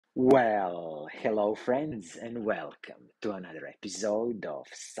Well, hello friends, and welcome to another episode of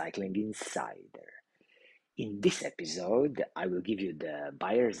Cycling Insider. In this episode, I will give you the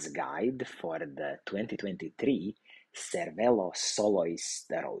buyer's guide for the 2023 Cervelo Soloist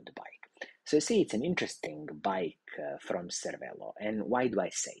road bike. So you see, it's an interesting bike from Cervelo. And why do I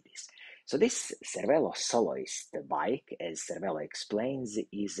say this? So this Cervelo Soloist bike, as Cervelo explains,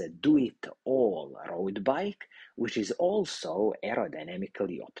 is a do-it-all road bike, which is also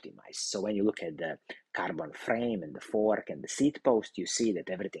aerodynamically optimized. So when you look at the carbon frame and the fork and the seat post, you see that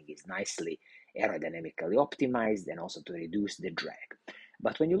everything is nicely aerodynamically optimized and also to reduce the drag.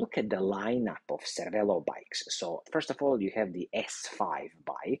 But when you look at the lineup of Cervelo bikes, so first of all, you have the S5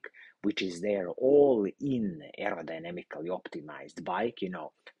 bike, which is their all-in aerodynamically optimized bike,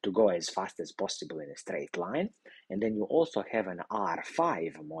 to go as fast as possible in a straight line. And then you also have an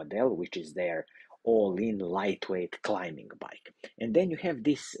R5 model, which is their all-in lightweight climbing bike. And then you have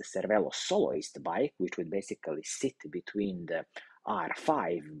this Cervelo Soloist bike, which would basically sit between the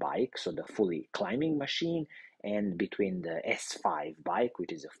R5 bike, so the fully climbing machine, and between the S5 bike,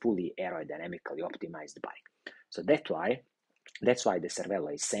 which is a fully aerodynamically optimized bike. So that's why the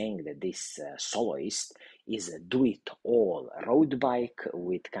Cervelo is saying that this Soloist is a do-it-all road bike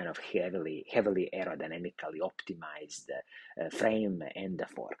with kind of heavily aerodynamically optimized frame and the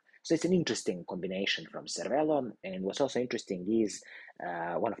fork. So it's an interesting combination from Cervelo, and what's also interesting is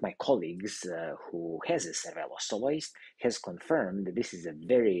one of my colleagues who has a Cervelo Soloist has confirmed that this is a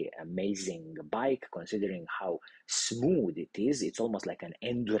very amazing bike considering how smooth it is. It's almost like an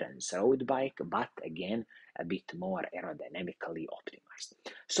endurance road bike, but again, a bit more aerodynamically optimized.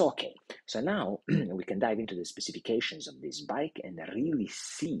 So now we can dive into the specifications of this bike and really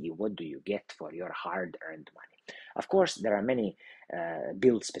see what do you get for your hard-earned money. Of course, there are many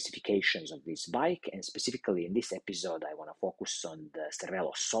build specifications of this bike, and specifically in this episode, I want to focus on the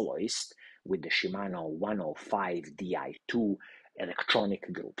Cervelo Soloist with the Shimano 105 Di2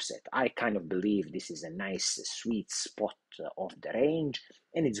 electronic group set. I kind of believe this is a nice sweet spot of the range,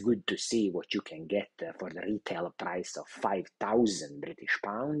 and it's good to see what you can get for the retail price of 5,000 British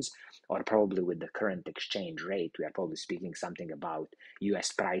pounds, or probably with the current exchange rate, we are probably speaking something about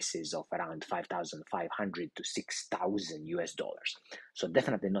US prices of around 5,500 to 6,000 US dollars. So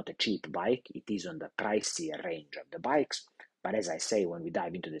definitely not a cheap bike. It is on the pricier range of the bikes, but as I say, when we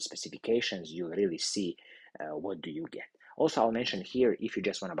dive into the specifications, you'll really see what do you get. Also, I'll mention here, if you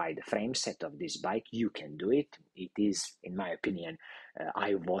just want to buy the frame set of this bike, you can do it. It is, in my opinion,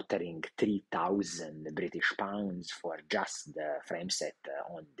 eye-watering 3,000 British pounds for just the frame set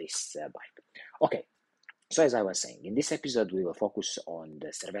on this bike. Okay, so as I was saying, in this episode, we will focus on the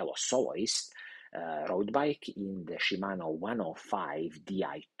Cervelo Soloist road bike in the Shimano 105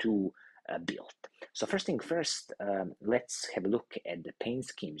 Di2 build. So first thing first, let's have a look at the paint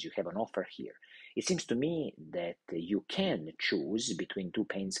schemes you have on offer here. It seems to me that you can choose between two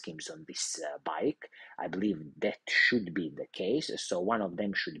paint schemes on this bike. I believe that should be the case. So one of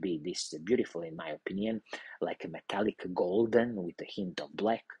them should be this beautiful, in my opinion, like a metallic golden with a hint of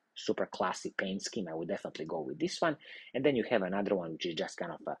black, super classy paint scheme. I would definitely go with this one. And then you have another one which is just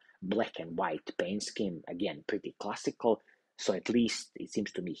kind of a black and white paint scheme, again pretty classical. So at least it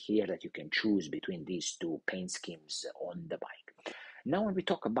seems to me here that you can choose between these two paint schemes on the bike. Now when we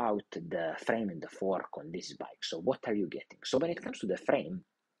talk about the frame and the fork on this bike, so what are you getting? So when it comes to the frame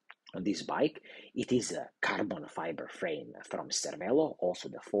on this bike, it is a carbon fiber frame from Cervelo, also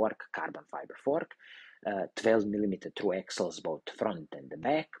the fork, carbon fiber fork, 12mm through axles both front and the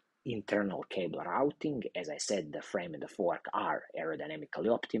back, internal cable routing. As I said, the frame and the fork are aerodynamically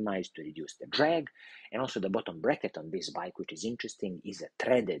optimized to reduce the drag, and also the bottom bracket on this bike, which is interesting, is a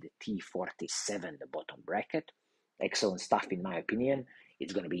threaded T47 bottom bracket. Excellent stuff in my opinion.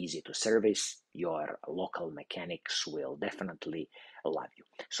 It's going to be easy to service. Your local mechanics will definitely love you.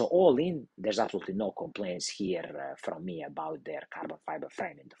 So all in, there's absolutely no complaints here from me about their carbon fiber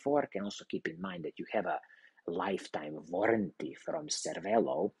frame and the fork. And also keep in mind that you have a lifetime warranty from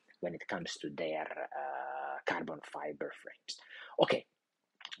Cervelo when it comes to their carbon fiber frames. Okay,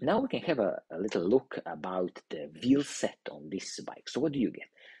 now we can have a little look about the wheel set on this bike. So what do you get?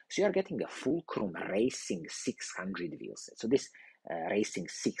 So you're getting a Fulcrum Racing 600 wheel set. So this Racing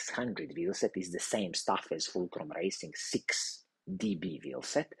 600 wheel set is the same stuff as Fulcrum Racing 6DB wheel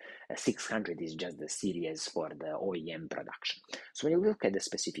set. 600 is just the series for the OEM production. So when you look at the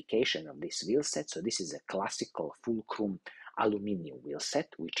specification of this wheel set, so this is a classical Fulcrum aluminum wheel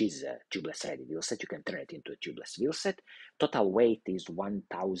set, which is a tubeless ready wheel set. You can turn it into a tubeless wheel set. Total weight is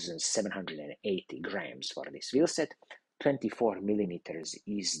 1,780 grams for this wheel set. 24 millimeters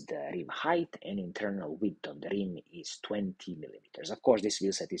is the rim height, and internal width of the rim is 20 millimeters. Of course, this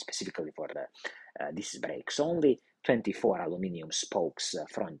wheelset is specifically for the disc brakes only. 24 aluminium spokes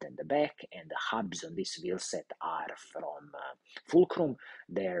front and the back, and the hubs on this wheelset are from Fulcrum.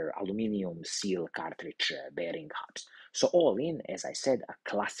 They're aluminium seal cartridge bearing hubs. So all in, as I said, a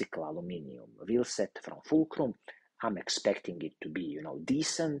classical aluminium wheelset from Fulcrum. I'm expecting it to be,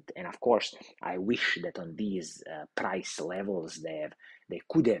 decent, and of course, I wish that on these price levels they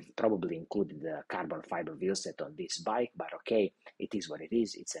could have probably included the carbon fiber wheelset on this bike, but okay, it is what it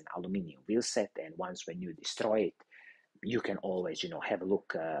is. It's an aluminium wheelset, and once when you destroy it, you can always, have a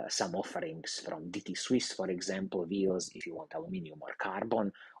look some offerings from Di2 Swiss, for example, wheels if you want aluminium or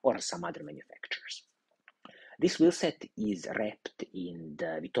carbon, or some other manufacturers. This wheelset is wrapped in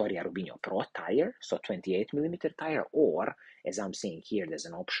the Vittoria Rubinho Pro tire, so 28 millimeter tire, or as I'm seeing here, there's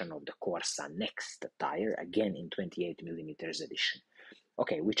an option of the Corsa Next tire, again in 28 millimeters edition.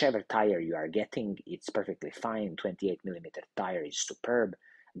 Okay, whichever tire you are getting, it's perfectly fine. 28 millimeter tire is superb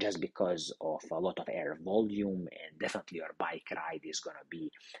just because of a lot of air volume, and definitely your bike ride is going to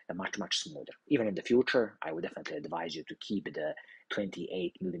be much smoother. Even in the future, I would definitely advise you to keep the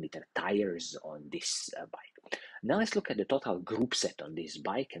 28 millimeter tires on this bike. Now let's look at the total group set on this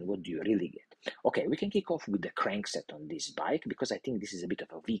bike and what do you really get. Okay, we can kick off with the crankset on this bike because I think this is a bit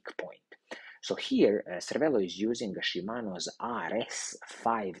of a weak point. So here, Cervelo is using a Shimano's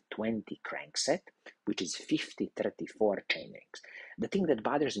RS520 crankset, which is 50-34 chainrings. The thing that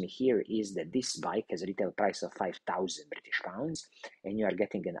bothers me here is that this bike has a retail price of 5,000 British pounds, and you are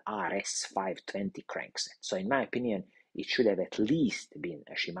getting an RS520 crankset. So in my opinion, it should have at least been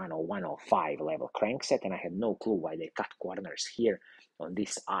a Shimano 105 level crankset, and I have no clue why they cut corners here on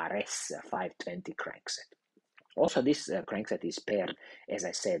this RS520 crankset. Also, this crankset is paired, as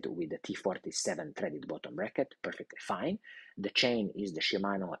I said, with the T47 threaded bottom bracket, perfectly fine. The chain is the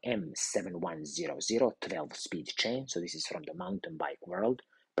Shimano M7100 12-speed chain, so this is from the mountain bike world,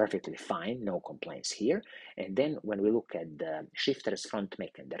 perfectly fine, no complaints here. And then when we look at the shifters, front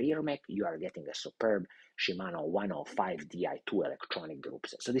mech and the rear mech, you are getting a superb Shimano 105 Di2 electronic group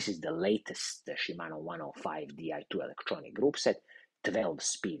set. So this is the latest Shimano 105 Di2 electronic group set.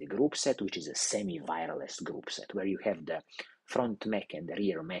 12-speed group set, which is a semi-wireless group set, where you have the front mech and the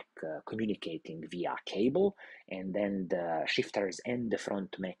rear mech communicating via cable, and then the shifters and the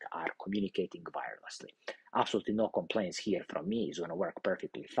front mech are communicating wirelessly. Absolutely no complaints here from me. It's going to work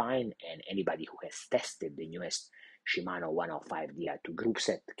perfectly fine, and anybody who has tested the newest Shimano 105 Di2 group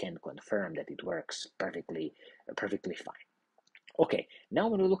set can confirm that it works perfectly fine. Okay, now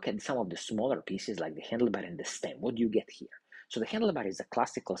when we look at some of the smaller pieces like the handlebar and the stem, what do you get here? So the handlebar is a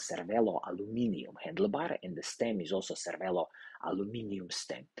classical Cervelo aluminum handlebar, and the stem is also Cervelo aluminum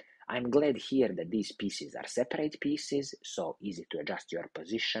stem. I'm glad here that these pieces are separate pieces, so easy to adjust your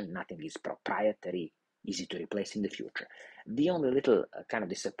position, nothing is proprietary, easy to replace in the future. The only little kind of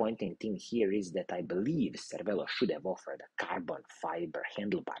disappointing thing here is that I believe Cervelo should have offered a carbon fiber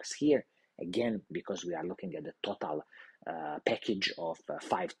handlebars here, again, because we are looking at the total package of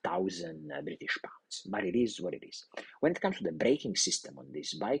 5,000 British pounds, but it is what it is. When it comes to the braking system on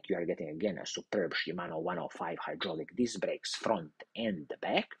this bike, you are getting again a superb Shimano 105 hydraulic disc brakes front and the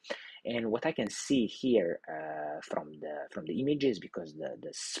back. And what I can see here from the images, because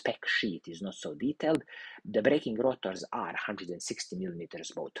the spec sheet is not so detailed, the braking rotors are 160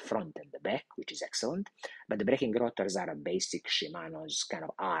 millimeters both front and the back, which is excellent. But the braking rotors are a basic Shimano's kind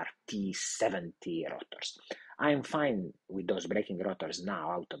of RT70 rotors. I'm fine with those braking rotors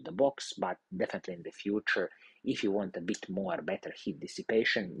now out of the box, but definitely in the future, if you want a bit more better heat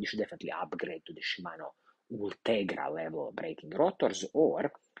dissipation, you should definitely upgrade to the Shimano Ultegra level braking rotors,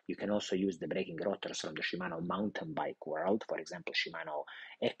 or you can also use the braking rotors from the Shimano mountain bike world, for example, Shimano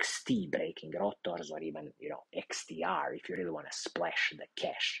XT braking rotors, or even XTR if you really want to splash the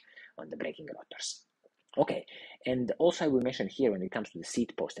cash on the braking rotors. Okay, and also I will mention here when it comes to the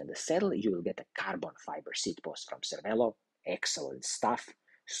seat post and the saddle, you will get a carbon fiber seat post from Cervelo, excellent stuff,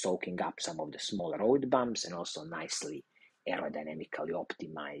 soaking up some of the small road bumps and also nicely aerodynamically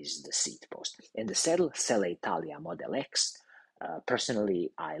optimized seat post. And the saddle, Selle Italia Model X.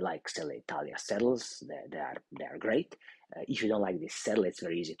 Personally, I like Selle Italia saddles. They are great. If you don't like this saddle, it's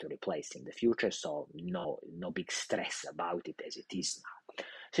very easy to replace in the future, so no big stress about it as it is now.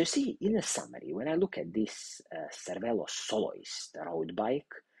 So you see, in a summary, when I look at this Cervelo Soloist road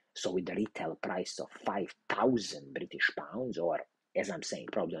bike, so with the retail price of 5,000 British pounds, or as I'm saying,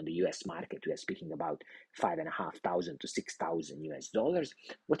 probably on the US market, we are speaking about 5,500 to 6,000 US dollars.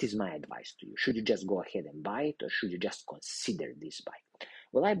 What is my advice to you? Should you just go ahead and buy it, or should you just consider this bike?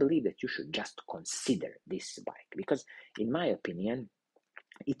 Well, I believe that you should just consider this bike because, in my opinion,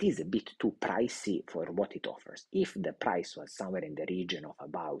 it is a bit too pricey for what it offers. If the price was somewhere in the region of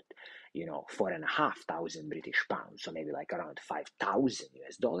about, 4,500 British pounds, so maybe like around 5,000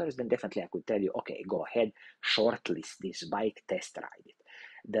 US dollars, then definitely I could tell you, okay, go ahead, shortlist this bike, test ride it.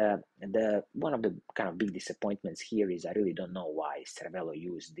 The one of the kind of big disappointments here is I really don't know why Cervelo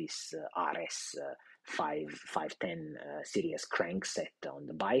used this RS 510 series crankset on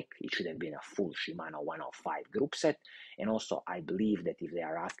the bike. It should have been a full Shimano 105 group set. And also, I believe that if they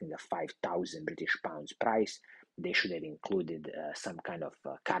are asking the 5,000 British pounds price, they should have included some kind of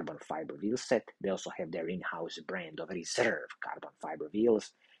carbon fiber wheel set. They also have their in-house brand of reserve carbon fiber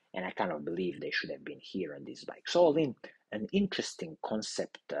wheels, and I kind of believe they should have been here on this bike. So all in, an interesting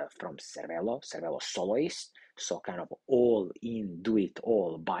concept from Cervelo Soloist. So kind of all in, do it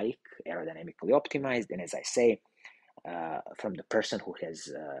all bike, aerodynamically optimized. And as I say, from the person who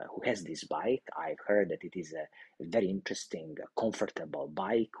has this bike, I've heard that it is a very interesting, comfortable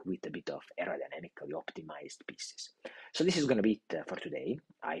bike with a bit of aerodynamically optimized pieces. So this is going to be it for today.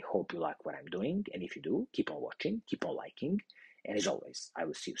 I hope you like what I'm doing, and if you do, keep on watching, keep on liking, and as always, I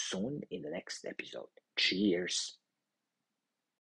will see you soon in the next episode. Cheers!